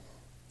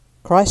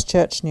Christ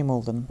Church, New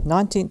Malden,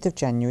 19th of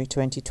January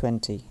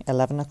 2020,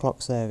 11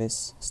 o'clock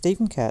service.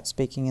 Stephen Kurt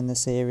speaking in the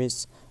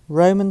series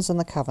Romans and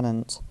the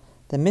Covenant,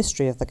 the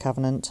Mystery of the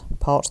Covenant,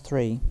 Part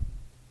 3.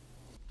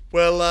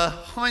 Well,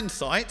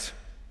 hindsight,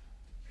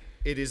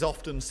 it is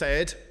often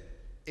said,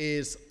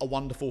 is a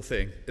wonderful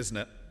thing, isn't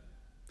it?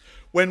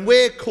 When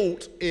we're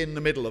caught in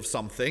the middle of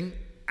something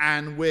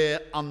and we're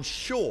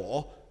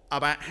unsure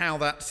about how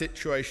that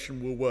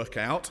situation will work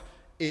out,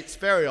 it's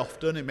very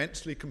often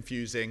immensely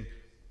confusing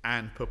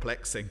and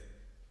perplexing,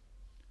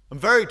 and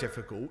very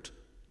difficult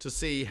to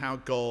see how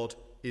God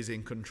is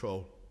in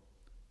control.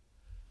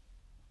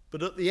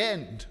 But at the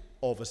end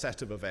of a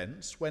set of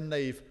events, when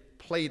they've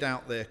played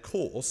out their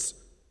course,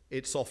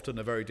 it's often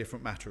a very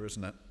different matter,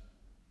 isn't it?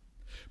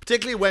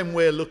 Particularly when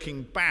we're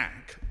looking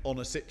back on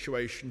a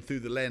situation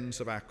through the lens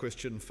of our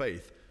Christian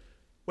faith.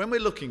 When we're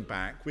looking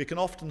back, we can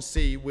often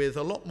see with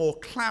a lot more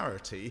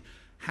clarity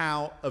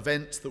how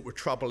events that were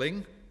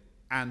troubling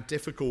and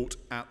difficult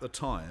at the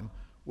time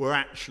were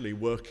actually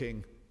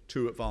working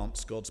to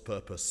advance God's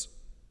purpose.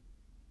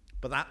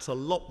 But that's a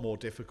lot more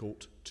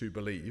difficult to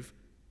believe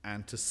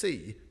and to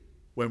see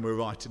when we're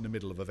right in the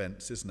middle of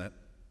events, isn't it?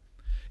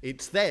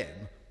 It's then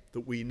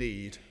that we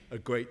need a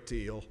great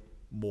deal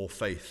more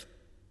faith.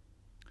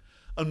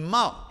 And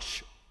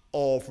much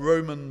of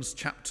Romans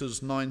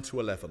chapters 9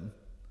 to 11,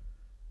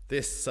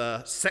 this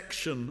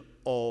section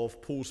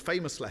of Paul's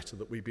famous letter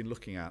that we've been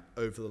looking at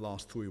over the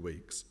last 3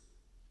 weeks,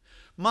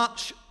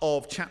 much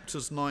of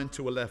chapters 9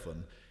 to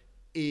 11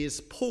 is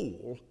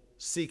Paul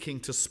seeking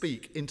to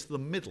speak into the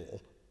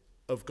middle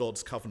of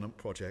God's covenant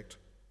project,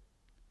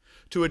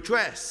 to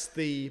address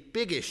the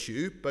big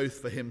issue,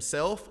 both for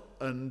himself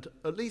and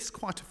at least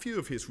quite a few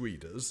of his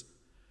readers,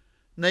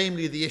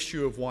 namely the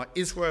issue of why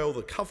Israel,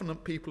 the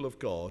covenant people of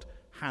God,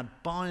 had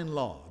by and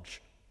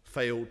large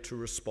failed to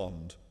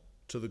respond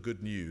to the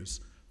good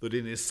news that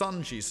in his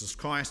Son Jesus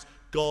Christ,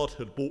 God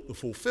had brought the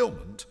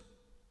fulfillment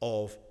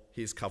of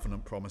his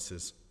covenant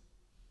promises.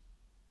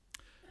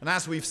 And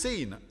as we've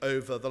seen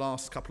over the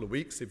last couple of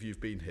weeks, if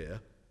you've been here,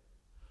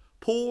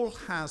 Paul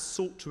has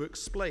sought to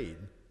explain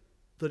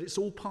that it's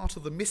all part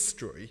of the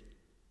mystery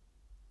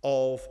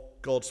of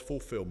God's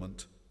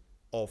fulfillment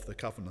of the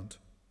covenant.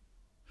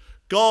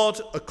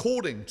 God,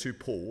 according to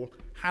Paul,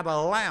 had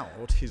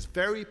allowed his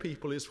very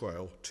people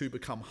Israel to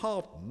become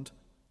hardened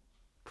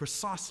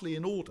precisely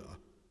in order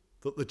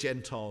that the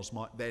Gentiles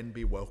might then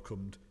be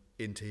welcomed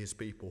into his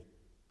people.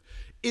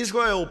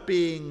 Israel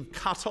being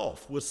cut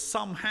off was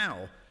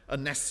somehow a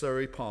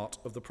necessary part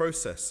of the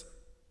process.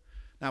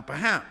 Now,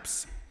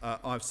 perhaps,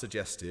 I've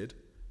suggested,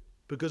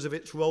 because of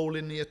its role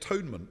in the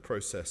atonement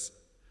process,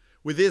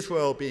 with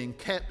Israel being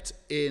kept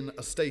in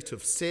a state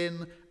of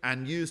sin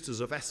and used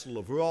as a vessel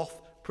of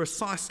wrath,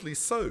 precisely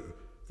so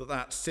that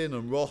that sin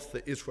and wrath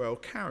that Israel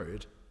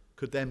carried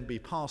could then be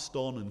passed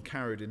on and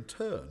carried in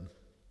turn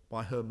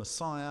by her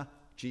Messiah,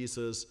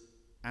 Jesus,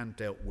 and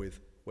dealt with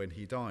when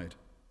he died.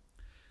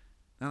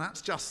 Now,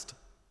 that's just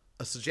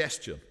a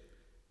suggestion,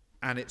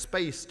 and it's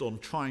based on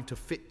trying to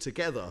fit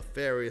together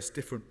various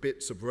different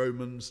bits of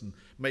Romans and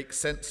make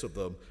sense of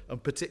them,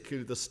 and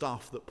particularly the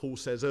stuff that Paul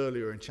says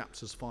earlier in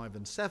chapters 5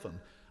 and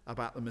 7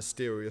 about the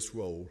mysterious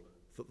role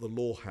that the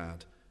law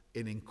had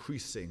in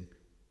increasing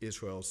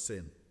Israel's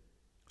sin.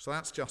 So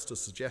that's just a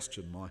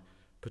suggestion, my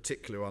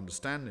particular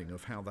understanding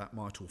of how that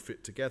might all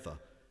fit together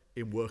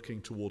in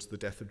working towards the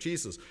death of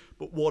Jesus.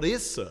 But what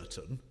is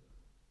certain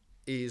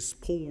is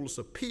Paul's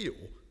appeal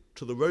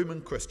to the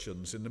Roman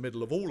Christians in the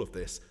middle of all of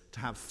this to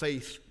have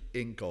faith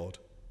in God.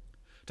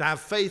 To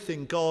have faith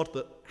in God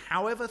that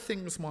however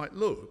things might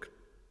look,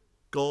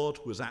 God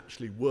was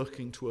actually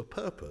working to a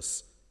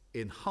purpose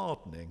in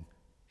hardening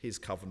his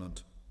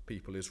covenant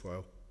people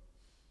Israel.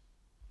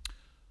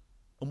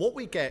 And what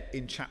we get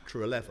in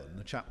chapter 11,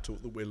 the chapter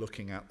that we're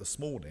looking at this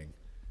morning,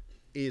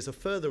 is a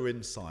further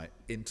insight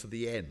into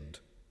the end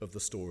of the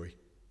story.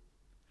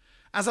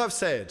 As I've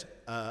said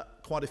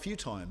quite a few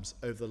times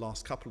over the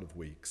last couple of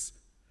weeks,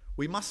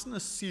 we mustn't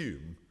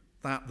assume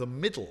that the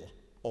middle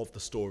of the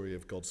story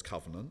of God's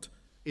covenant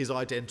is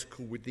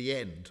identical with the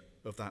end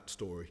of that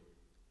story.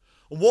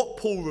 And what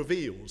Paul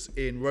reveals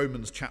in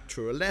Romans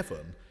chapter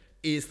 11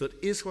 is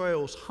that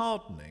Israel's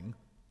hardening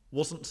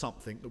wasn't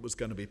something that was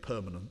going to be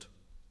permanent.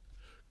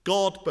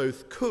 God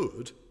both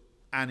could,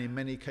 and in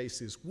many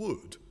cases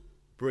would,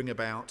 bring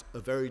about a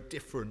very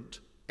different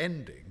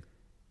ending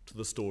to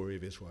the story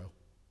of Israel.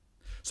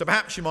 So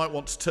perhaps you might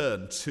want to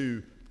turn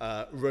to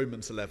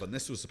Romans 11.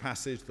 This was the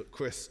passage that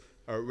Chris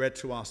read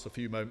to us a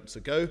few moments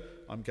ago.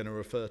 I'm going to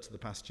refer to the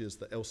passages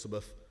that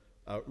Elizabeth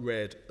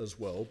read as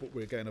well, but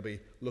we're going to be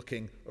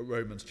looking at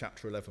Romans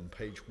chapter 11,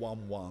 page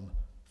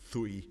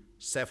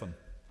 1137.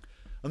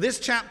 And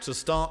this chapter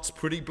starts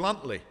pretty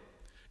bluntly.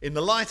 In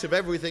the light of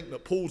everything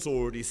that Paul's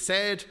already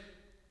said,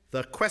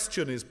 the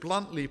question is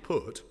bluntly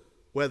put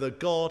whether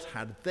God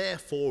had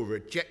therefore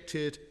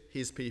rejected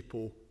his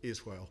people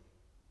Israel.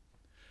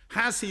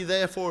 Has he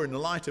therefore, in the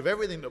light of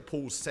everything that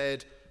Paul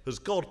said, has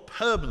God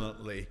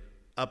permanently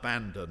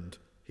abandoned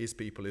his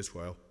people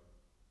Israel?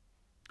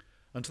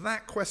 And to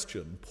that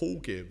question, Paul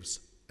gives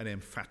an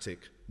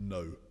emphatic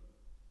no.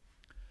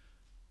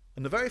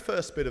 And the very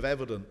first bit of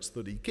evidence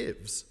that he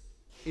gives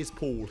is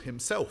Paul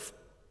himself.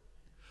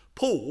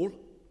 Paul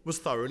was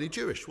thoroughly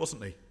Jewish,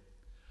 wasn't he?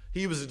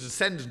 He was a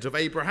descendant of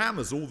Abraham,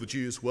 as all the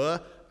Jews were,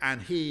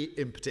 and he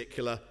in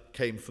particular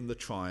came from the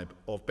tribe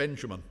of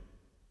Benjamin.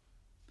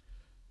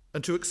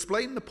 And to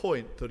explain the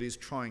point that he's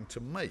trying to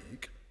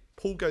make,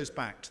 Paul goes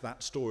back to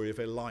that story of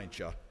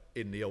Elijah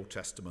in the Old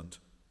Testament,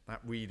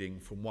 that reading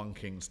from 1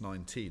 Kings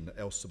 19 that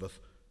Elspeth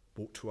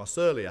brought to us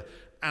earlier,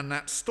 and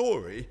that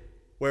story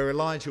where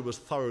Elijah was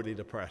thoroughly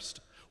depressed.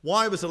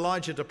 Why was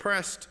Elijah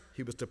depressed?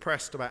 He was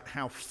depressed about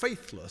how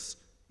faithless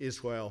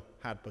Israel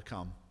had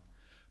become.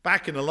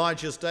 Back in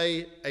Elijah's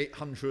day,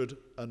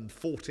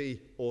 840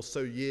 or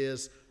so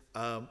years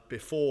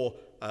before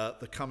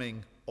the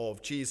coming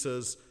of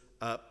Jesus,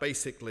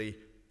 basically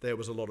there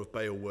was a lot of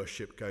Baal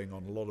worship going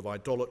on, a lot of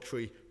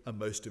idolatry, and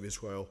most of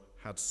Israel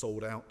had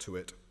sold out to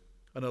it.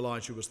 And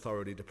Elijah was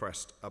thoroughly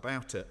depressed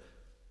about it.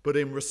 But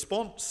in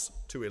response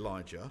to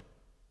Elijah,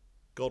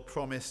 God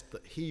promised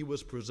that he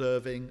was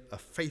preserving a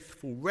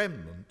faithful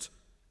remnant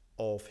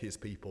of his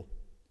people.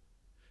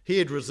 He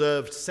had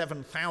reserved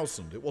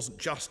 7,000. It wasn't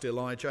just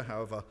Elijah,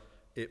 however,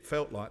 it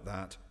felt like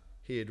that.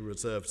 He had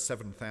reserved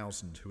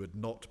 7,000 who had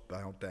not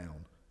bowed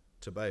down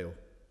to Baal.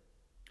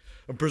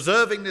 And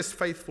preserving this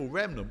faithful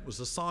remnant was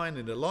a sign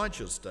in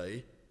Elijah's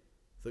day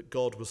that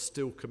God was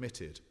still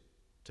committed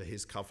to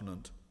his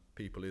covenant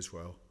people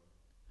Israel.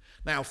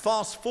 Now,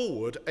 fast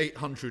forward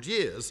 800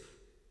 years,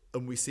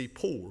 and we see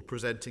Paul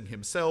presenting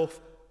himself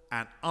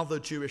and other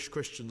Jewish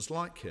Christians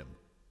like him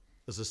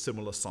as a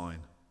similar sign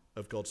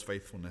of God's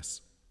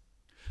faithfulness.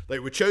 They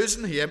were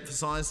chosen, he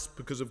emphasized,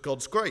 because of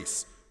God's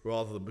grace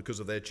rather than because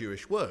of their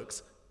Jewish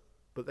works,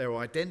 but their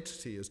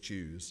identity as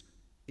Jews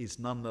is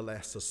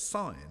nonetheless a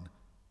sign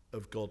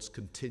of God's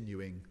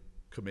continuing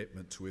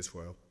commitment to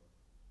Israel.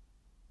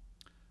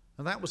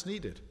 And that was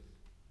needed,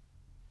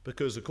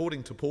 because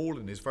according to Paul,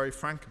 and he's very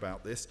frank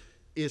about this,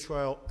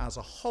 Israel as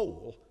a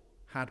whole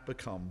had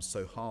become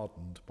so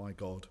hardened by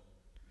God.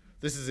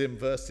 This is in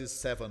verses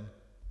 7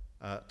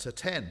 to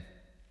 10.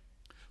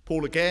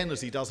 Paul, again,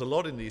 as he does a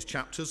lot in these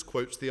chapters,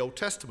 quotes the Old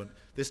Testament.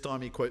 This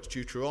time he quotes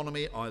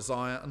Deuteronomy,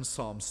 Isaiah, and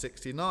Psalm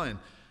 69.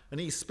 And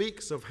he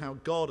speaks of how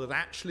God had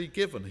actually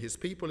given his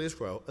people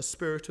Israel a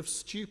spirit of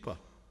stupor,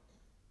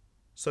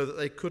 so that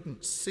they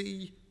couldn't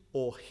see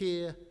or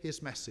hear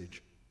his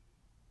message.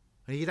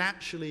 And he'd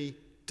actually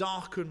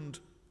darkened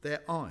their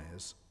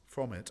eyes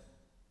from it.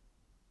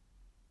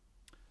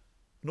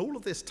 And all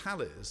of this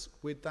tallies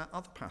with that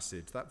other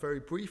passage, that very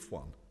brief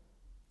one,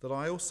 that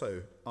I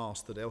also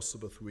asked that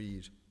Elspeth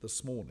read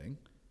this morning.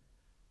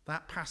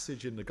 That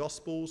passage in the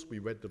Gospels, we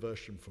read the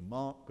version from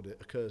Mark, but it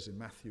occurs in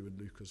Matthew and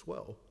Luke as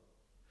well,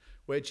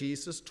 where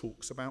Jesus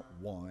talks about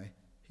why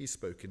he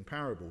spoke in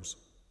parables.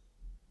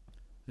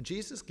 And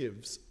Jesus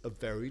gives a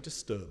very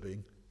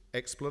disturbing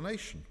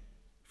explanation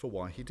for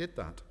why he did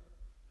that.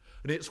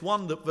 And it's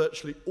one that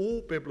virtually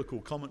all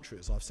biblical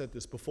commentaries, I've said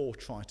this before,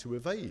 try to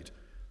evade.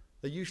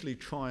 They usually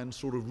try and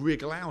sort of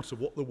wriggle out of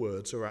what the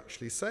words are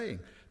actually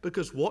saying.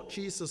 Because what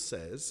Jesus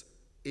says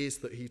is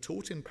that he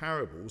taught in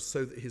parables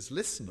so that his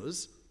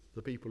listeners,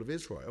 the people of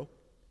Israel,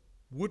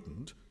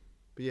 wouldn't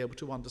be able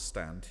to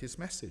understand his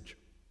message.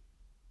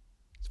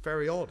 It's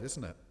very odd,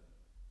 isn't it?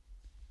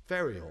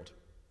 Very odd.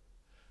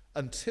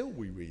 Until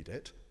we read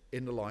it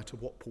in the light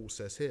of what Paul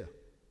says here.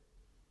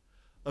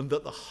 And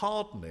that the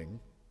hardening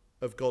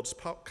of God's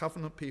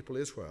covenant people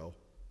Israel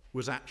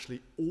was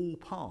actually all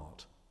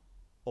part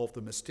of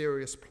the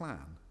mysterious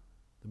plan,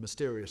 the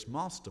mysterious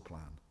master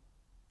plan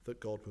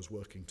that God was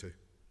working to.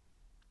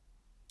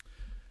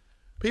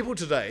 People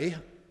today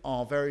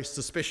are very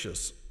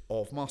suspicious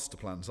of master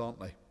plans, aren't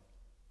they?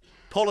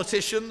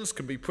 Politicians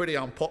can be pretty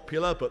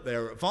unpopular, but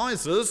their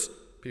advisors,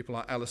 people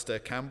like Alastair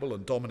Campbell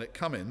and Dominic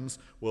Cummings,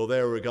 well,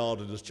 they're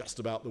regarded as just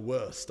about the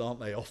worst, aren't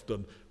they,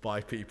 often by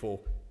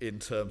people in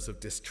terms of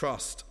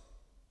distrust.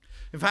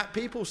 In fact,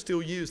 people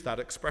still use that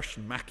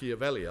expression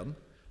Machiavellian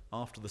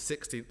after the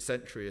 16th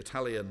century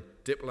Italian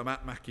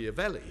diplomat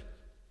Machiavelli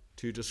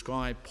to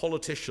describe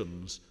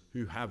politicians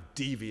who have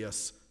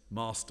devious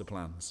master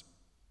plans.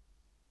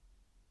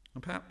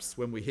 And perhaps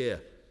when we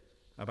hear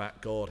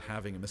about God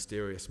having a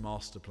mysterious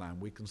master plan,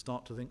 we can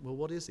start to think, well,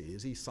 what is he?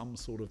 Is he some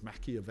sort of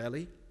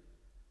Machiavelli?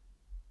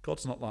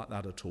 God's not like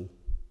that at all.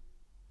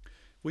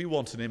 We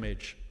want an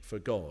image for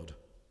God.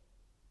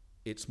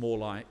 It's more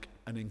like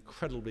an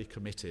incredibly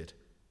committed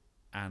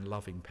and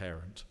loving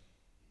parent.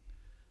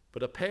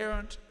 But a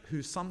parent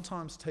who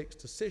sometimes takes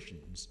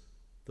decisions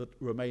that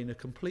remain a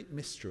complete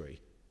mystery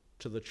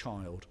to the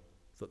child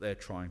that they're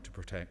trying to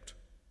protect.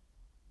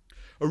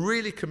 A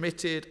really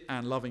committed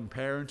and loving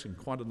parent, and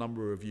quite a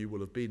number of you will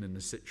have been in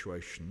this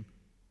situation,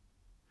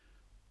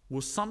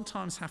 will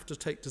sometimes have to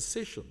take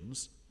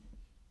decisions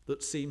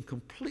that seem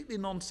completely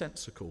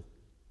nonsensical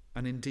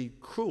and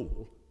indeed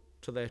cruel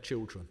to their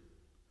children.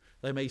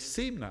 They may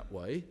seem that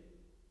way,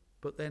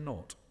 but they're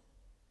not.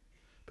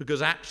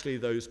 Because actually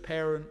those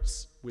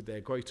parents, with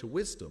their greater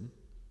wisdom,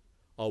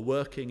 are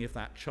working, if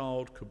that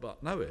child could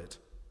but know it,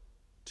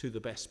 to the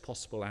best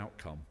possible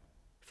outcome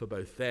for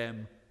both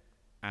them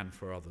and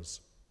for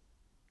others.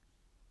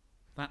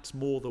 That's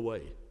more the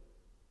way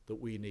that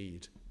we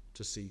need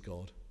to see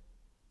God,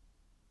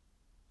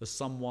 as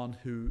someone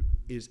who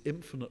is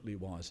infinitely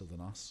wiser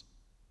than us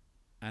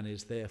and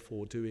is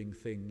therefore doing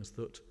things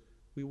that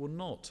we will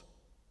not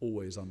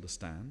always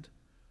understand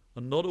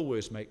and not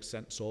always make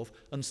sense of,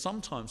 and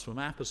sometimes from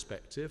our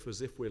perspective,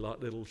 as if we're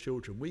like little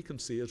children, we can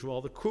see as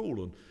rather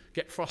cruel and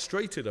get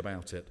frustrated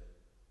about it.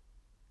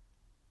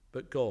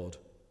 But God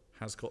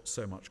has got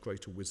so much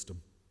greater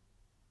wisdom.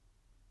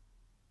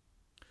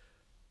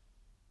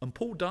 And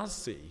Paul does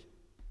see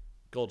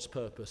God's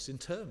purpose in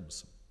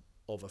terms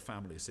of a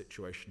family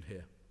situation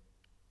here.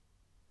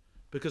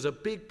 Because a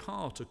big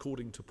part,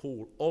 according to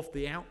Paul, of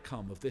the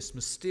outcome of this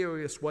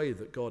mysterious way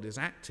that God is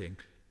acting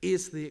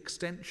is the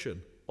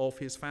extension of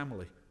his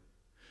family.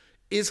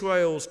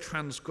 Israel's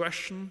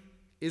transgression,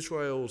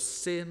 Israel's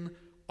sin,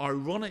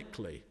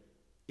 ironically,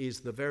 is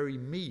the very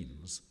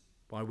means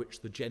by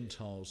which the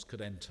Gentiles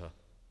could enter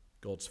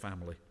God's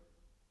family.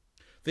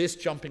 This,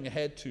 jumping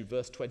ahead to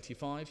verse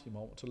 25, you might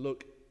want to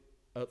look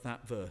at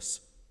that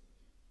verse,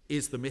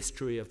 is the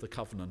mystery of the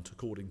covenant,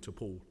 according to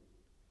Paul.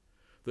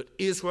 That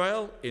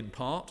Israel, in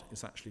part,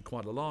 is actually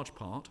quite a large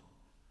part,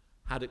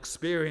 had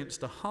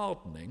experienced a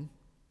hardening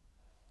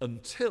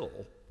until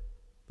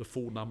the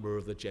full number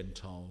of the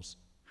Gentiles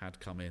had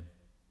come in.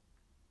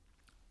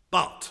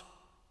 But,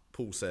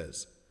 Paul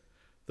says,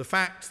 the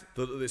fact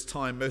that at this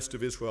time most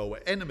of Israel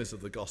were enemies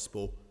of the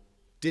gospel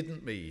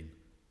didn't mean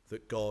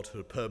that God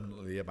had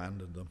permanently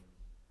abandoned them.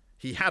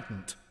 He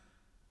hadn't.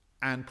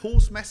 And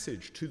Paul's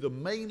message to the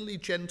mainly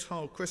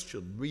Gentile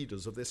Christian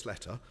readers of this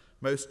letter,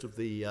 most of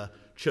the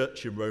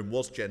church in Rome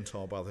was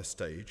Gentile by this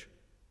stage,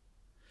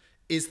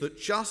 is that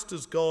just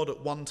as God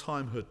at one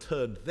time had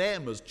turned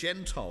them as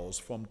Gentiles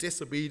from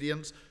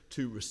disobedience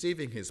to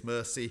receiving his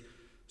mercy,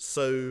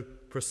 so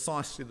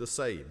precisely the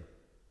same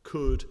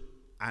could,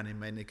 and in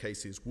many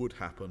cases would,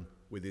 happen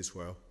with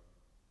Israel.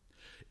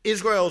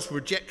 Israel's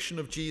rejection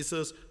of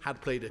Jesus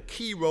had played a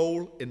key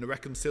role in the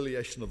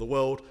reconciliation of the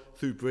world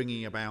through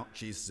bringing about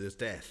Jesus'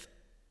 death.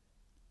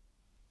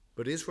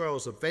 But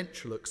Israel's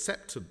eventual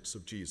acceptance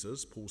of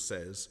Jesus, Paul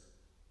says,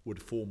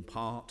 would form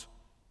part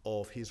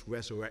of his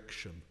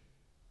resurrection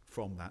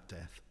from that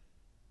death.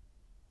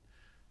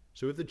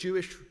 So if the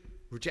Jewish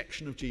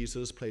rejection of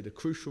Jesus played a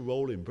crucial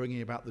role in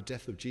bringing about the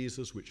death of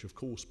Jesus, which of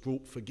course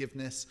brought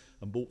forgiveness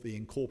and brought the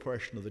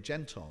incorporation of the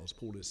Gentiles,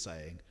 Paul is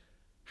saying,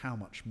 how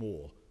much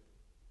more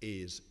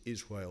is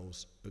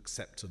Israel's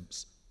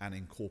acceptance and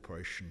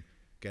incorporation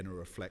going to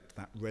reflect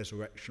that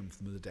resurrection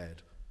from the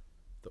dead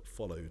that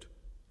followed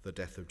the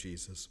death of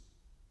Jesus?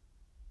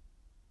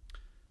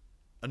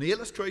 And the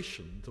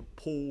illustration that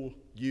Paul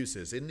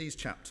uses in these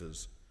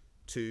chapters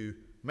to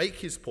make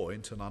his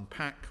point and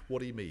unpack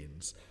what he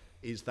means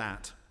is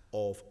that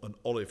of an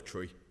olive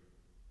tree.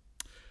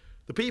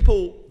 The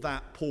people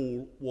that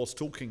Paul was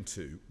talking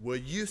to were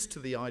used to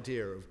the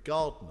idea of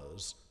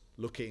gardeners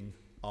looking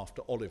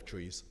after olive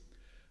trees.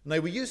 And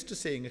they were used to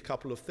seeing a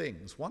couple of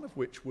things, one of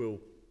which we'll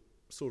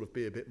sort of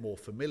be a bit more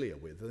familiar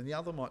with, and the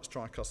other might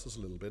strike us as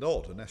a little bit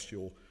odd, unless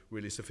you're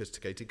really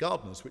sophisticated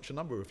gardeners, which a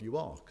number of you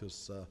are,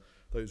 because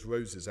those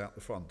roses out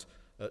the front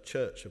at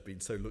church have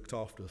been so looked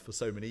after for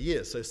so many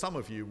years. So some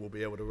of you will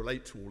be able to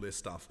relate to all this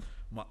stuff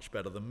much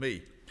better than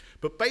me.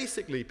 But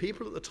basically,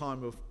 people at the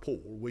time of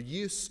Paul were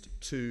used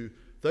to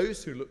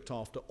those who looked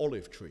after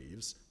olive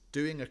trees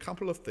doing a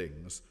couple of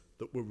things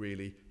that were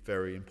really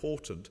very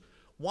important.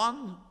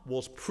 One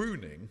was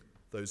pruning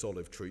those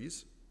olive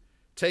trees,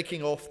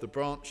 taking off the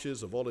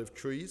branches of olive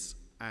trees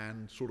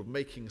and sort of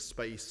making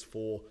space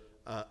for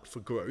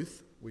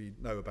growth. We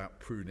know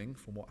about pruning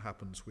from what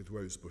happens with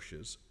rose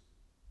bushes.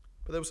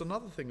 But there was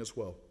another thing as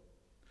well.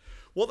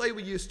 What they were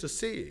used to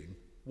seeing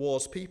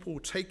was people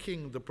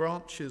taking the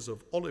branches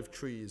of olive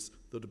trees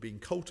that had been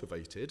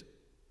cultivated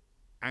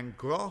and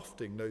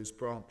grafting those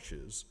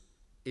branches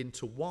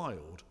into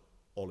wild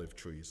olive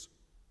trees,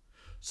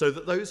 so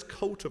that those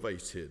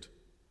cultivated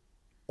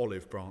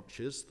olive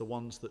branches, the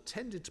ones that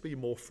tended to be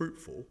more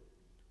fruitful,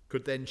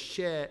 could then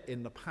share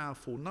in the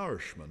powerful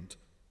nourishment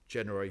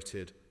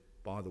generated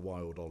by the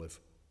wild olive.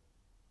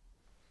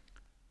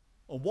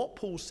 And what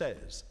Paul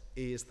says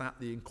is that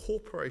the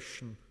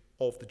incorporation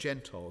of the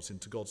Gentiles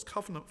into God's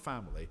covenant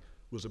family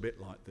was a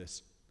bit like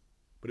this,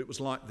 but it was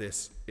like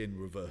this in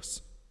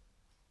reverse.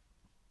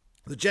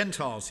 The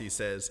Gentiles, he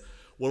says,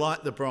 were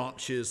like the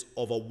branches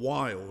of a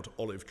wild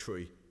olive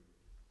tree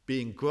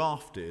being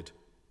grafted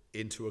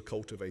into a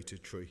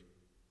cultivated tree.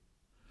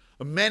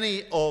 And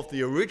many of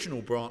the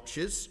original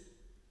branches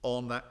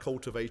on that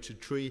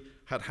cultivated tree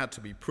had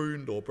to be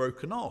pruned or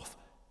broken off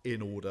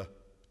in order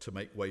to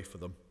make way for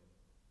them.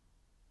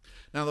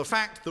 Now, the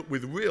fact that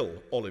with real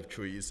olive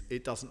trees,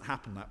 it doesn't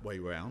happen that way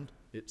round.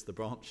 It's the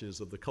branches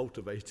of the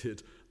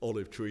cultivated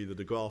olive tree that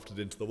are grafted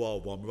into the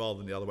wild one rather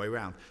than the other way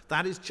round.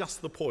 That is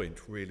just the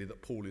point, really,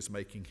 that Paul is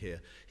making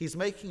here. He's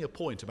making a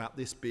point about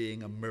this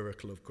being a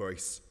miracle of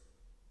grace.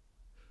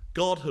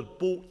 God had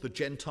brought the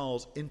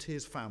Gentiles into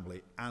his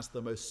family as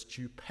the most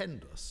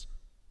stupendous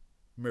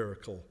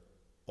miracle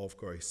of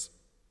grace.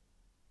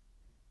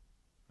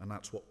 And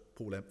that's what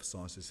Paul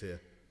emphasises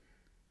here.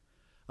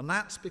 And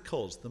that's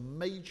because the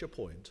major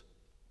point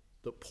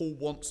that Paul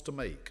wants to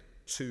make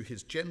to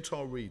his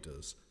Gentile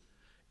readers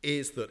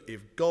is that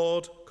if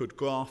God could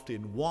graft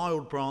in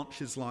wild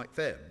branches like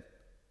them,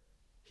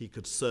 he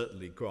could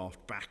certainly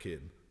graft back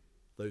in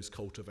those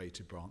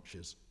cultivated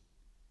branches.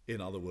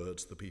 In other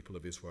words, the people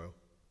of Israel.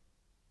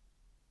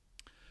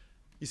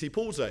 You see,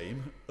 Paul's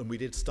aim, and we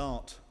did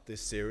start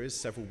this series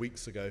several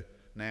weeks ago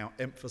now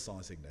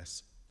emphasising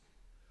this,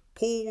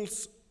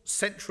 Paul's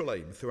central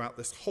aim throughout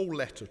this whole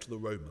letter to the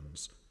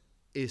Romans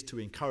is to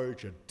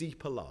encourage a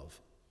deeper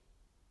love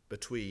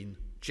between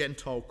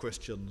Gentile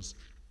Christians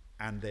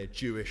and their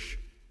Jewish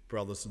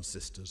brothers and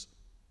sisters.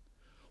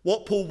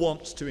 What Paul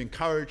wants to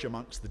encourage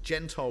amongst the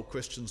Gentile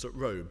Christians at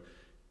Rome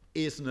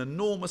is an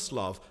enormous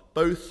love,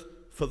 both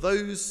for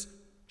those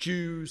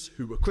Jews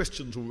who were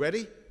Christians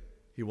already.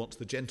 He wants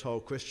the Gentile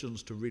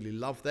Christians to really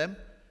love them.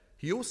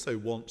 He also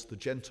wants the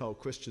Gentile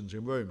Christians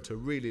in Rome to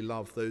really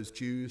love those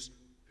Jews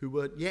who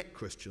weren't yet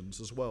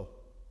Christians as well.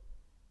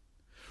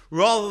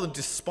 Rather than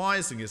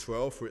despising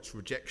Israel for its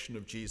rejection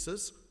of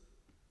Jesus,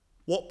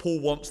 what Paul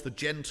wants the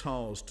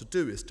Gentiles to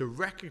do is to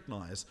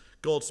recognise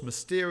God's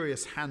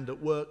mysterious hand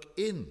at work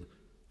in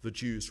the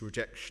Jews'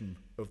 rejection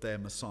of their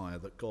Messiah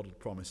that God had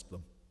promised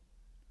them.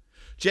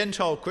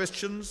 Gentile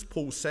Christians,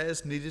 Paul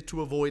says, needed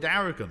to avoid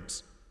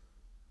arrogance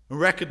and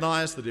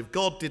recognise that if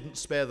God didn't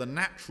spare the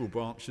natural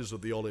branches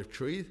of the olive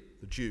tree,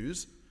 the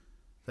Jews,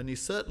 then he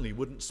certainly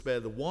wouldn't spare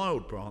the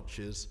wild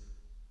branches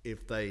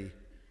if they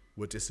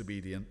were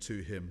disobedient to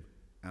him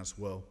as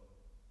well.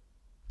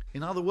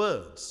 In other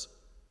words,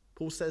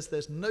 Paul says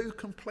there's no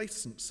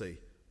complacency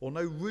or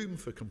no room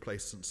for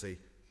complacency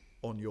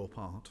on your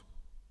part.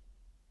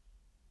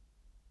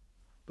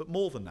 But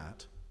more than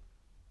that,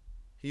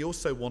 he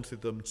also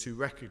wanted them to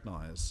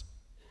recognise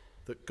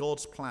that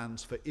God's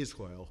plans for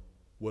Israel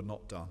were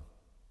not done.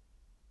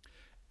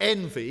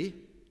 Envy,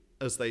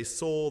 as they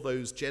saw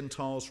those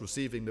Gentiles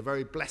receiving the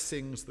very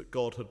blessings that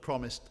God had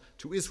promised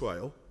to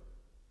Israel,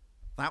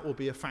 that will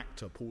be a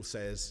factor, Paul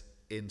says,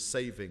 in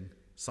saving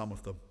some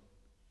of them.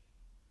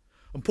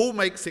 And Paul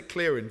makes it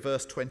clear in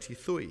verse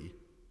 23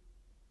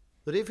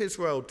 that if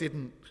Israel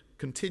didn't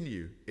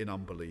continue in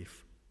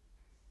unbelief,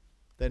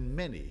 then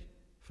many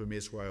from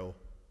Israel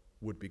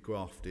would be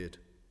grafted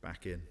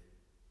back in. And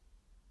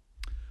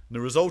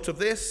the result of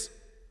this,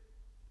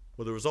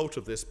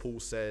 Paul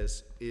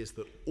says, is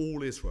that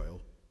all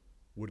Israel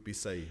would be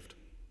saved.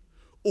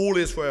 All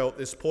Israel at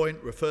this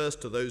point refers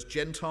to those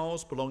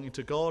Gentiles belonging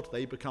to God.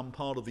 They become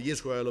part of the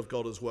Israel of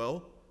God as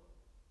well.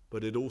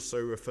 But it also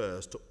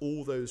refers to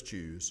all those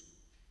Jews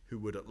who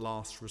would at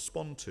last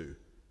respond to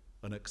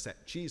and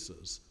accept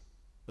Jesus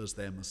as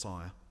their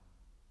Messiah.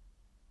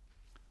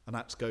 And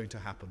that's going to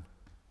happen,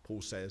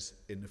 Paul says,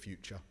 in the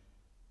future.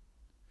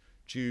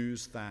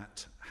 Jews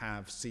that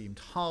have seemed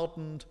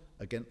hardened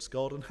against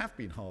God and have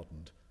been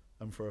hardened,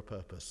 and for a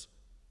purpose,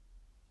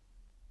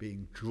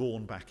 being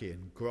drawn back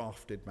in,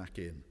 grafted back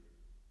in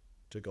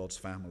to God's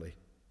family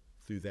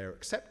through their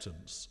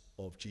acceptance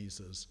of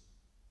Jesus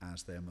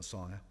as their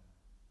Messiah.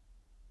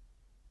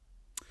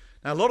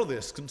 Now, a lot of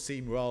this can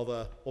seem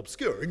rather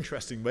obscure,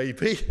 interesting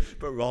maybe,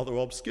 but rather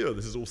obscure.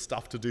 This is all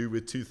stuff to do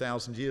with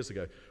 2,000 years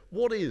ago.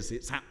 What is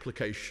its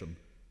application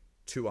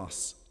to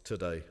us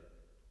today?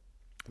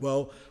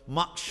 Well,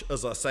 much,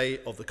 as I say,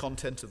 of the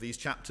content of these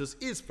chapters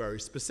is very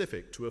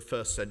specific to a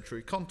first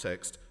century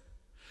context.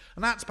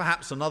 And that's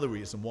perhaps another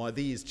reason why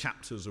these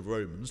chapters of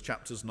Romans,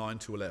 chapters 9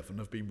 to 11,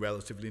 have been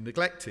relatively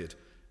neglected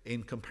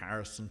in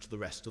comparison to the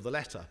rest of the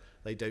letter.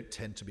 They don't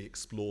tend to be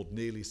explored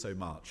nearly so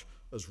much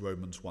as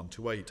Romans 1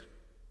 to 8.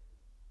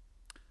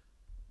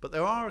 But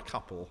there are a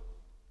couple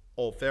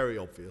of very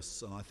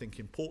obvious and I think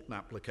important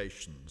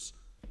applications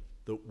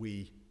that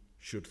we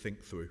should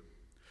think through.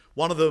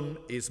 One of them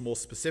is more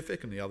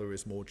specific and the other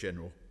is more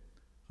general.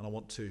 And I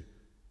want to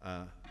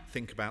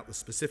think about the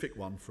specific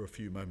one for a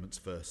few moments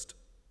first.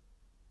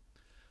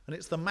 And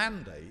it's the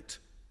mandate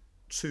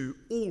to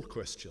all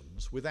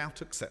Christians,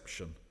 without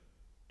exception,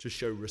 to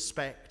show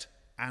respect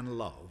and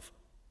love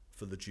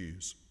for the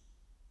Jews.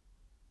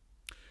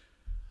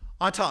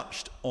 I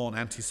touched on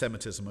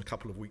anti-Semitism a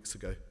couple of weeks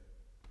ago,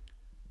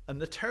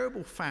 and the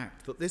terrible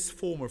fact that this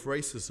form of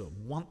racism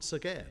once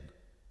again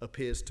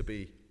appears to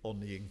be on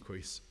the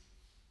increase.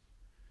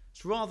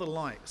 It's rather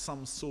like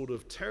some sort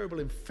of terrible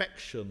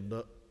infection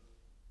that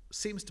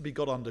seems to be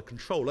got under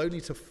control,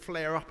 only to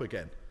flare up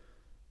again.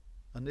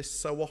 And this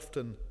so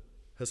often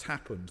has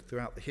happened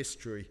throughout the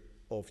history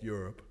of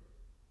Europe.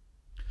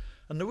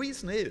 And the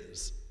reason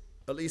is,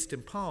 at least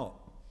in part,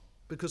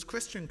 because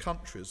Christian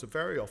countries have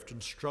very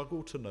often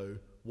struggled to know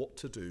what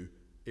to do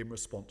in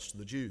response to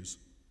the Jews.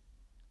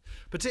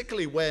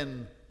 Particularly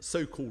when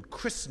so-called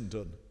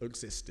Christendom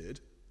existed,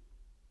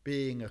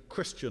 being a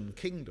Christian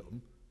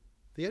kingdom,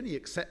 the only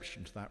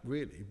exception to that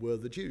really were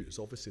the Jews.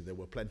 Obviously there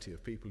were plenty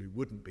of people who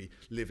wouldn't be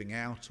living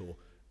out or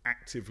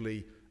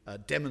actively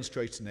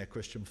demonstrating their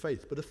Christian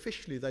faith, but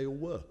officially they all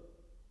were.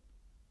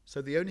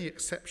 So the only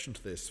exception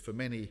to this for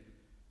many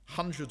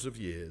hundreds of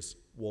years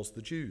was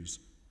the Jews.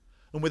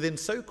 And within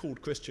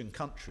so-called Christian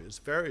countries,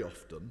 very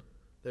often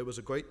there was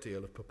a great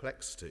deal of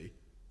perplexity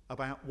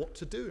about what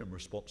to do in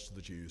response to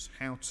the Jews,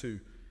 how to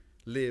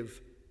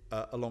live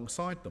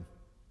alongside them.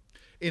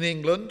 In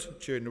England,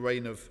 during the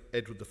reign of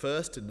Edward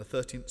I in the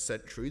 13th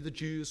century, the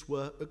Jews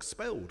were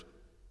expelled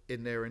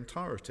in their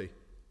entirety.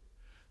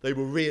 They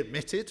were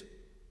readmitted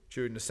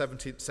during the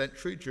 17th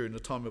century, during the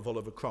time of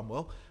Oliver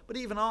Cromwell, but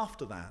even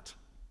after that,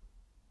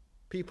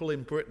 people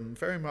in Britain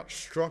very much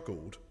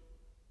struggled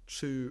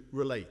to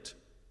relate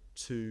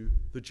to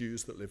the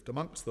Jews that lived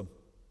amongst them.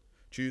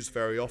 Jews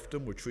very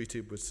often were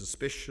treated with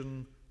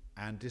suspicion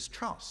and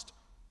distrust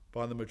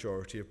by the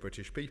majority of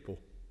British people.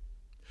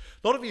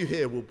 A lot of you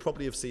here will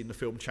probably have seen the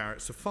film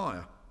Chariots of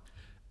Fire,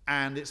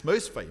 and it's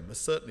most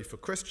famous, certainly for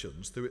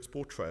Christians, through its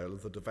portrayal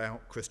of the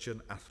devout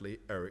Christian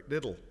athlete Eric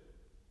Liddell.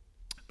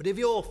 But if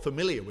you're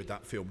familiar with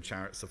that film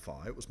Chariots of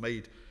Fire, it was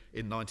made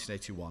in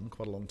 1981,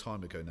 quite a long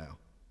time ago now,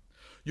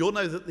 you'll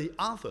know that the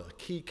other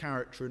key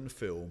character in the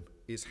film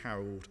is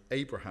Harold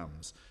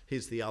Abrahams.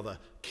 He's the other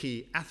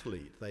key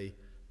athlete. They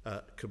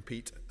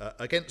compete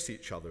against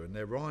each other, and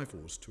they're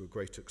rivals to a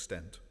great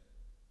extent.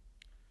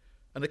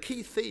 And a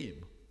key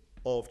theme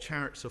of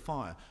Chariots of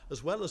Fire,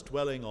 as well as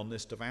dwelling on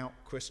this devout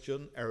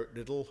Christian, Eric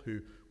Liddell,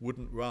 who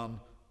wouldn't run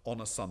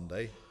on a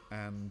Sunday,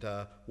 and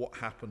what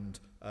happened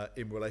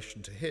in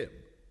relation to him,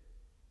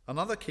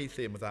 another key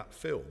theme of that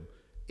film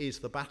is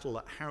the battle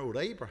that Harold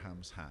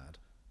Abrahams had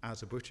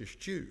as a British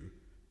Jew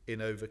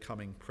in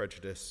overcoming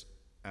prejudice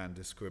and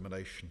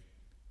discrimination.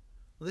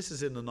 And this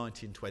is in the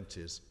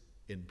 1920s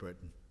in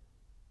Britain,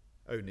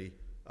 only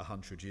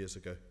 100 years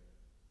ago.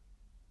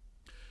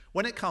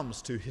 When it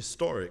comes to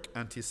historic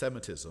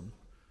anti-Semitism,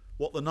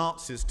 what the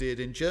Nazis did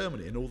in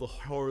Germany and all the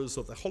horrors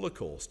of the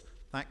Holocaust,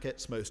 that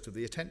gets most of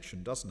the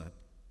attention, doesn't it?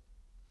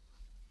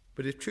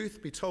 But if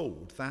truth be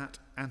told, that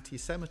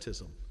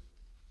anti-Semitism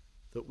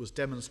that was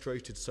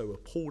demonstrated so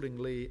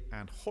appallingly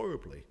and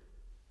horribly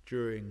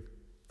during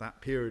that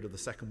period of the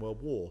Second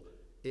World War,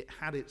 it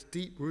had its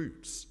deep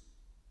roots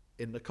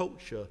in the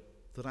culture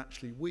that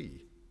actually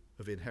we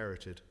have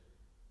inherited.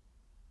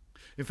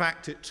 In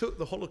fact, it took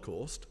the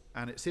Holocaust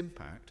and its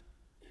impact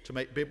to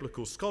make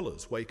biblical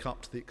scholars wake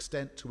up to the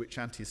extent to which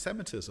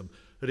anti-Semitism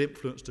had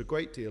influenced a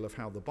great deal of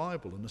how the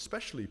Bible, and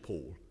especially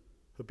Paul,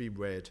 had been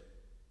read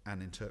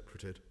and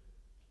interpreted.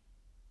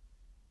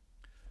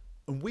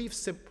 And we've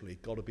simply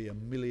got to be a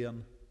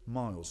million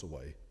miles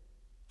away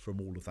from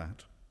all of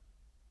that.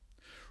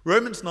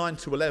 Romans 9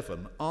 to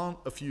 11 aren't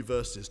a few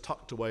verses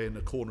tucked away in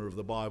a corner of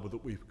the Bible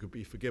that we could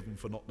be forgiven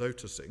for not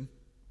noticing.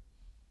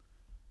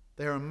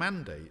 They're a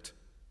mandate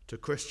to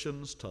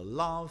Christians to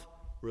love,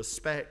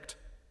 respect,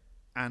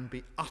 and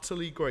be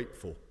utterly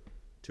grateful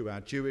to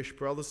our Jewish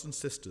brothers and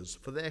sisters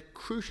for their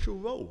crucial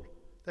role,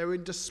 their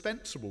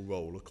indispensable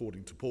role,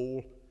 according to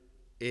Paul,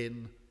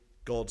 in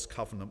God's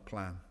covenant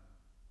plan.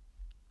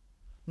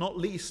 Not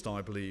least,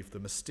 I believe, the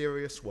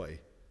mysterious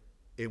way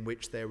in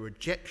which their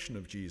rejection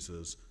of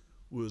Jesus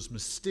was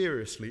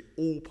mysteriously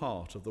all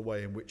part of the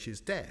way in which his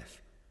death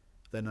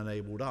then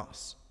enabled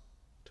us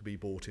to be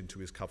brought into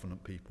his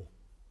covenant people.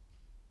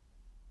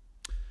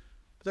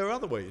 But there are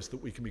other ways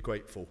that we can be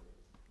grateful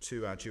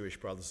to our Jewish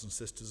brothers and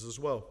sisters as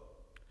well.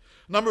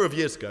 A number of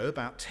years ago,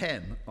 about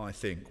 10, I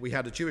think, we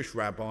had a Jewish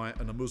rabbi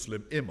and a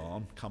Muslim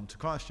imam come to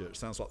Christchurch.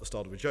 Sounds like the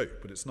start of a joke,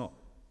 but it's not.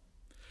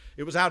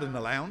 It was out in the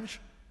lounge,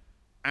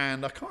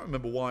 and I can't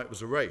remember why it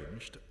was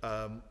arranged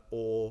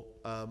or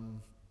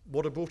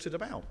what had brought it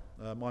about.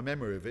 My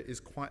memory of it is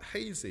quite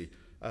hazy,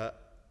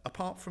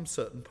 apart from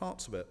certain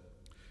parts of it.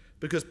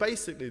 Because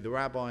basically the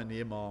rabbi and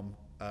the imam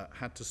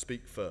had to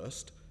speak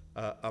first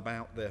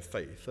about their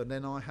faith, and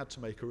then I had to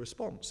make a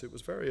response. It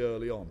was very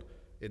early on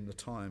in the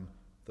time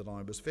that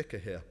I was vicar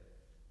here.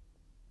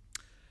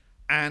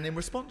 And in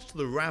response to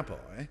the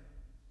rabbi,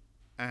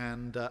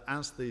 and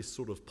as the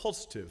sort of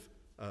positive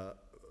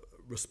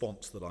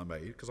response that I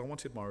made, because I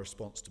wanted my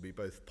response to be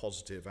both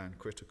positive and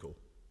critical,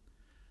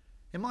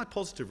 in my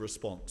positive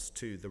response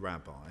to the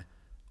rabbi,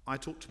 I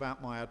talked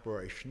about my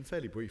admiration,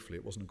 fairly briefly,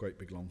 it wasn't a great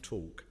big long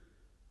talk,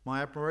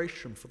 my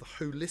admiration for the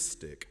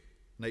holistic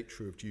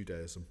nature of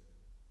Judaism.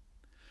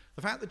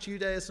 The fact that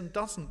Judaism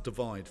doesn't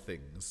divide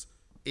things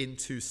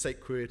into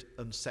sacred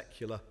and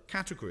secular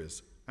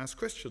categories, as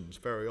Christians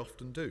very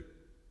often do.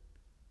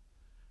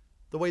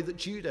 The way that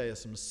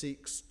Judaism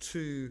seeks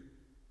to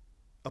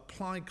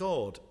apply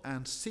God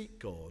and seek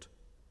God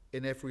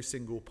in every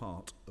single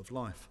part of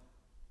life.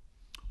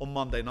 On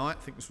Monday night,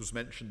 I think this was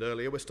mentioned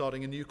earlier, we're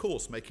starting a new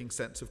course, Making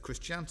Sense of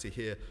Christianity,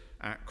 here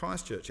at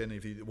Christchurch. Any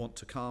of you that want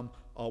to come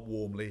are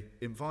warmly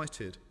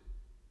invited.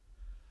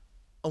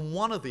 And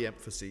one of the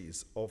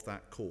emphases of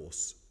that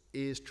course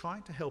is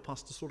trying to help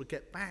us to sort of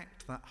get back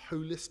to that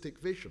holistic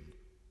vision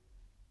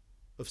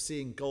of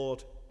seeing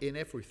God in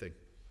everything,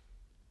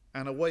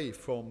 and away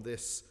from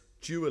this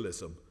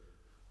dualism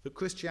that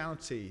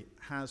Christianity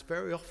has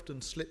very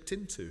often slipped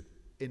into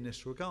in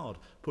this regard,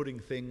 putting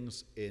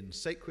things in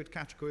sacred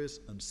categories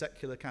and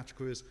secular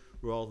categories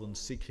rather than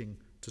seeking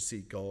to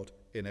see God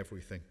in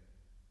everything.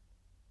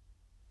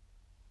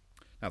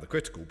 Now, the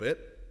critical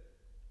bit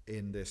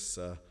in this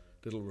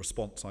little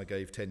response I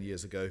gave 10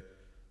 years ago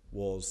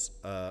was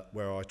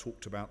where I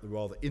talked about the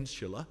rather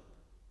insular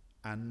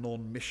and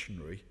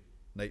non-missionary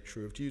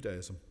nature of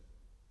Judaism.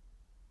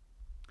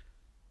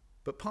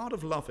 But part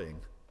of loving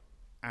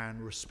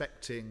and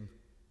respecting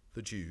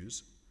the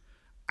Jews,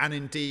 and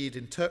indeed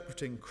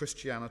interpreting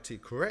Christianity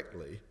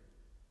correctly,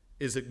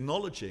 is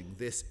acknowledging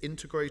this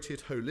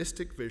integrated,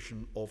 holistic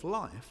vision of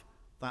life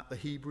that the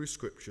Hebrew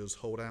Scriptures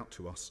hold out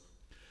to us.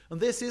 And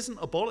this isn't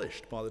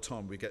abolished by the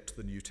time we get to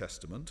the New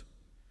Testament.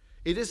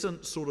 It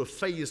isn't sort of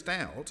phased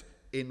out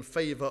in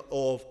favour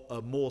of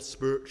a more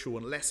spiritual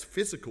and less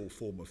physical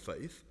form of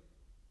faith.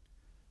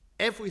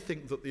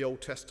 Everything that the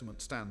Old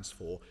Testament stands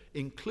for,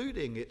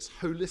 including its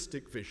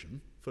holistic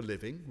vision for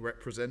living,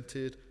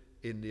 represented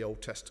in the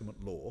Old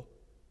Testament law,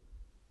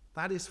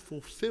 that is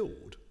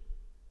fulfilled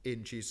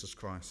in Jesus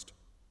Christ.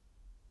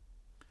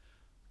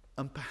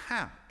 And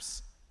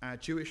perhaps our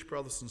Jewish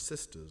brothers and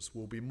sisters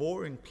will be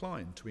more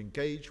inclined to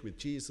engage with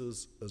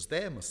Jesus as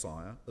their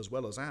Messiah as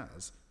well as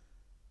ours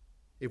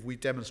if we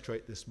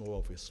demonstrate this more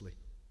obviously,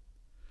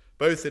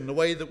 both in the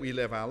way that we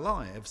live our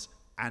lives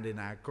and in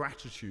our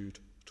gratitude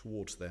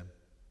towards them.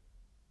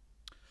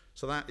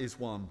 So that is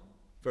one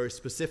very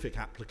specific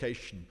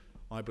application,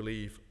 I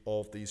believe,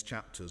 of these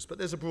chapters, but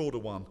there's a broader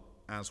one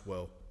as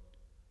well.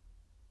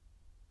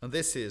 And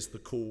this is the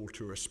call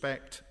to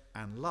respect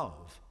and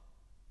love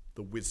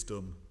the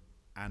wisdom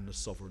and the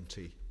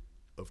sovereignty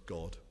of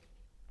God.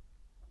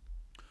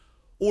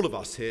 All of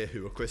us here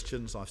who are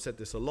Christians, I've said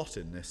this a lot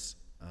in this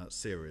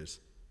series,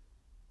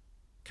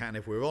 can,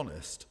 if we're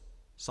honest,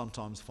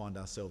 sometimes find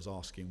ourselves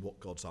asking what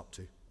God's up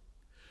to.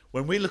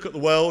 When we look at the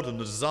world and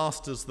the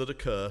disasters that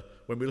occur,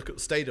 when we look at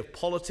the state of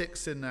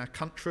politics in our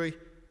country,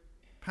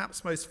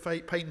 perhaps most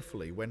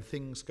painfully when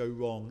things go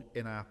wrong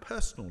in our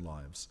personal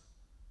lives,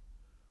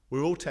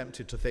 we're all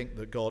tempted to think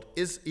that God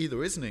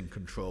either isn't in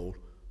control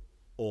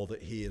or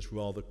that he is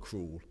rather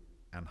cruel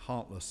and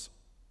heartless.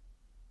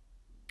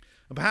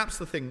 And perhaps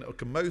the thing that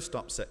can most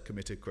upset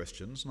committed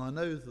Christians, and I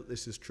know that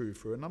this is true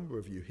for a number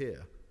of you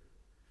here,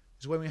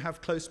 is when we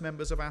have close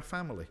members of our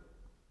family.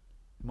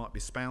 It might be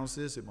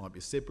spouses, it might be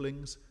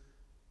siblings,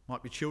 it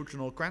might be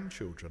children or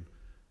grandchildren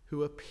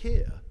who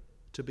appear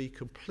to be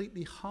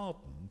completely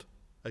hardened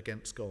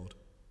against God.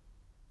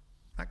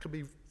 That can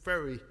be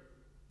very,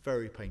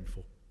 very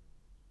painful.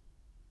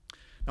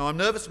 Now, I'm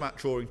nervous about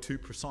drawing too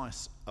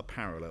precise a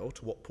parallel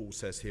to what Paul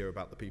says here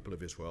about the people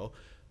of Israel,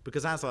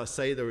 because as I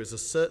say, there is a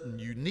certain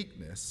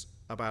uniqueness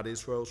about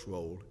Israel's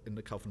role in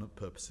the covenant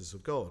purposes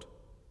of God.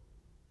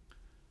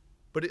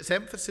 But its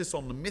emphasis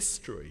on the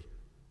mystery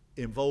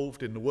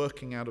involved in the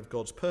working out of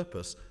God's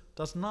purpose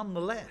does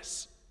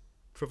nonetheless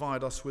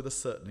provide us with a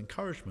certain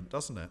encouragement,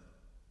 doesn't it?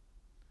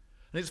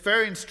 And it's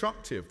very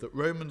instructive that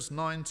Romans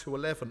 9 to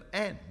 11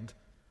 end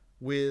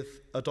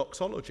with a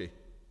doxology.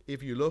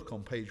 If you look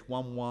on page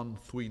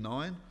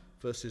 1139,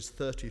 verses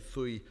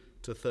 33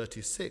 to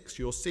 36,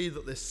 you'll see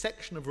that this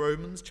section of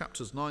Romans,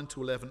 chapters 9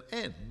 to 11,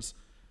 ends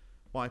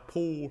by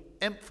Paul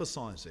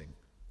emphasizing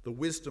the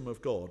wisdom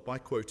of God by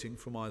quoting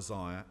from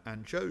Isaiah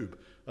and Job.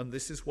 And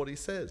this is what he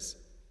says: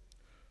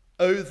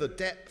 "Oh, the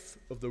depth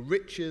of the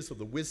riches of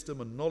the wisdom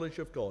and knowledge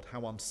of God,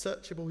 how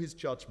unsearchable his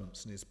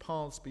judgments and his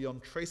paths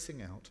beyond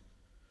tracing out.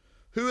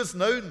 Who has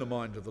known the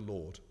mind of the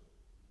Lord?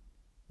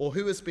 Or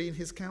who has been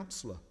his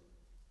counselor?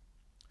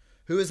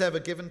 Who has ever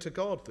given to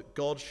God that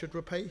God should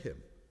repay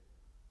him?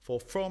 For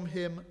from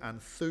him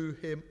and through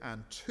him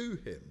and to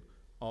him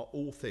are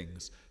all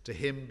things. To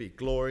him be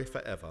glory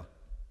forever.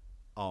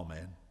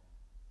 Amen."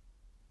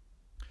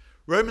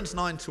 Romans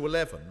 9 to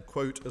 11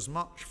 quote as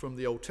much from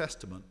the Old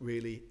Testament,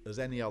 really, as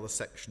any other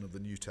section of the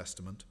New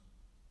Testament.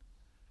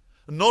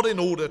 And not in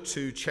order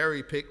to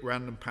cherry-pick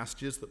random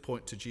passages that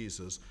point to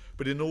Jesus,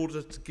 but in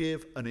order to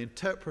give an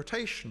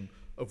interpretation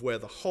of where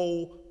the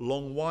whole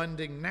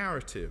long-winding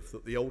narrative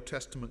that the Old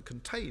Testament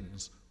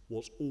contains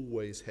was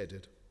always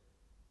headed.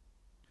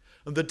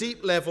 And the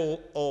deep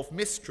level of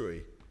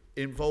mystery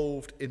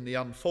involved in the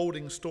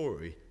unfolding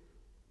story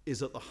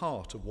is at the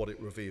heart of what it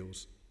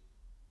reveals.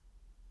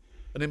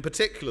 And in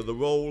particular, the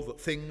role that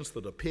things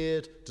that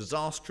appeared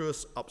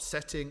disastrous,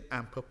 upsetting,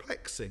 and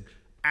perplexing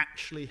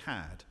actually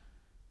had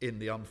in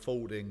the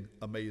unfolding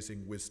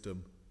amazing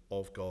wisdom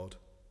of God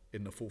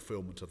in the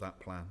fulfillment of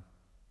that plan.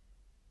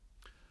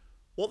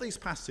 What these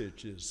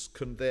passages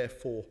can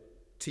therefore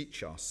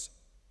teach us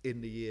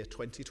in the year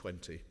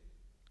 2020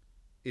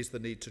 is the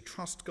need to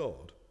trust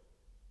God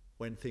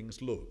when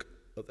things look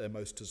at their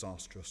most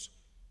disastrous.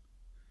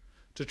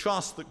 To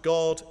trust that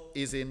God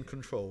is in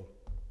control,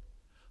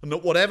 and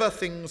that whatever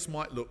things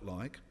might look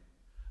like,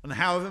 and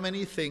however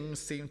many things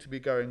seem to be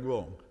going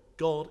wrong,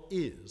 God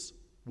is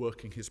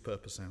working his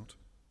purpose out.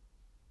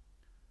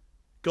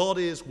 God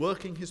is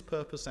working his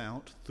purpose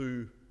out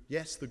through,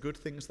 yes, the good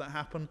things that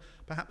happen,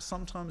 perhaps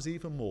sometimes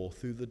even more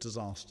through the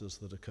disasters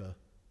that occur.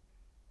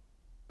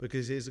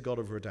 Because he is a God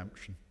of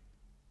redemption,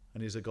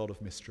 and he is a God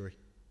of mystery.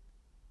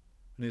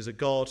 And he is a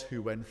God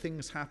who, when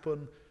things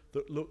happen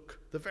that look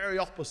the very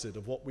opposite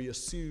of what we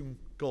assume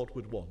God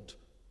would want,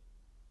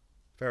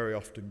 very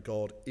often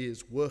God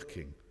is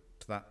working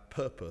to that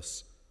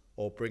purpose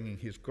of bringing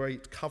his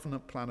great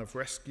covenant plan of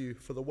rescue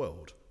for the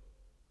world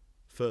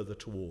further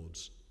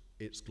towards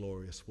its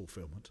glorious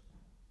fulfillment.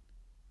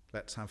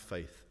 Let's have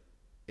faith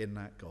in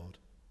that God,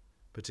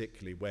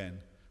 particularly when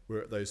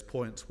we're at those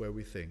points where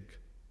we think,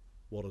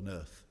 what on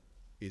earth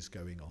is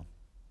going on?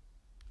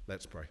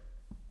 Let's pray.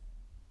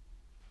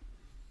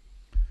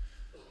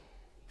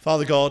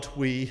 Father God,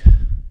 we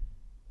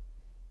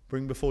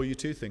bring before you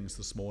two things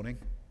this morning: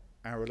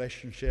 our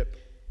relationship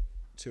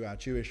to our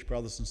Jewish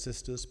brothers and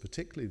sisters,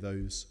 particularly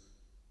those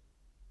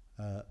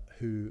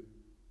who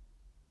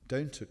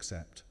don't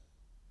accept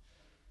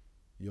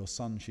your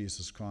Son,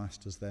 Jesus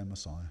Christ, as their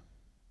Messiah.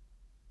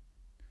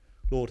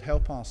 Lord,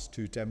 help us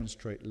to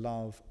demonstrate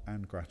love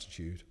and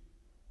gratitude,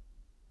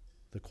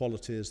 the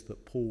qualities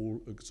that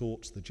Paul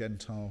exhorts the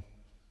Gentile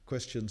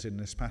Christians in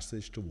this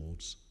passage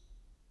towards.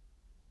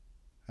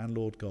 And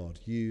Lord God,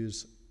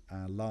 use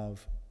our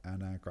love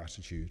and our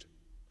gratitude,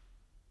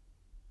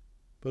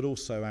 but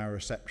also our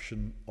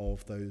reception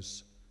of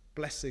those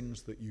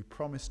blessings that you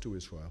promised to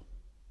Israel.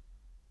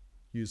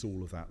 Use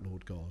all of that,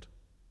 Lord God,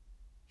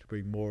 to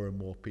bring more and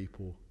more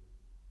people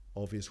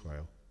of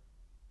Israel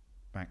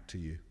back to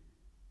you.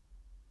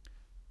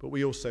 But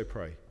we also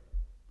pray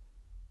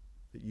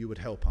that you would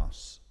help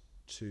us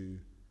to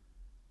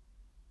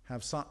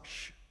have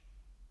such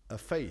a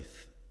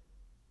faith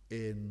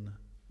in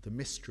the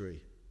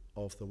mystery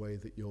of the way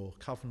that your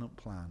covenant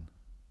plan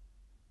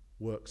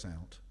works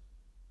out,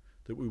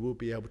 that we will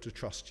be able to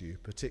trust you,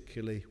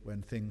 particularly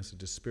when things are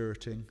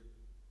dispiriting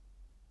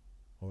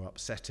or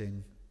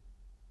upsetting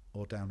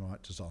or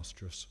downright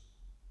disastrous.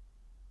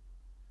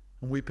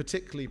 And we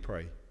particularly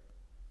pray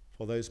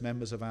for those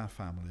members of our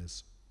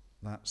families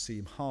that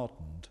seem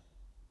hardened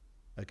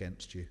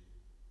against you.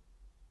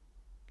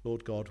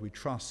 Lord God, we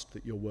trust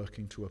that you're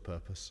working to a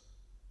purpose.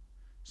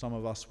 Some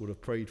of us would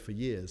have prayed for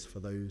years for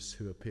those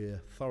who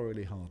appear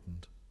thoroughly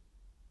hardened.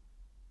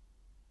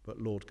 But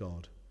Lord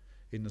God,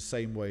 in the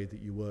same way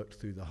that you worked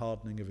through the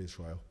hardening of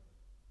Israel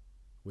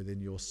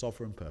within your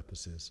sovereign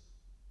purposes,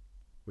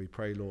 we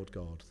pray, Lord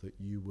God, that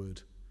you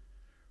would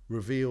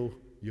reveal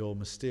your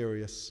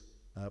mysterious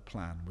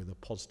plan with a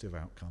positive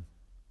outcome.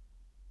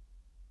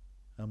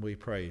 And we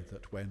pray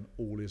that when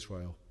all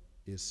Israel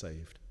is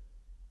saved,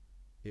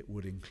 it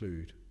would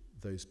include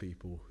those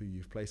people who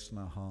you've placed in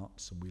our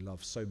hearts and we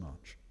love so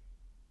much,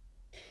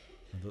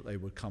 and that they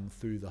would come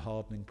through the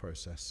hardening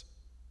process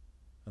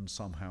and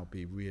somehow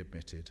be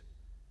readmitted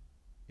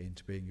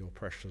into being your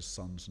precious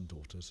sons and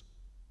daughters.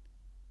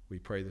 We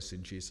pray this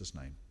in Jesus'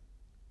 name.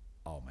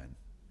 Amen.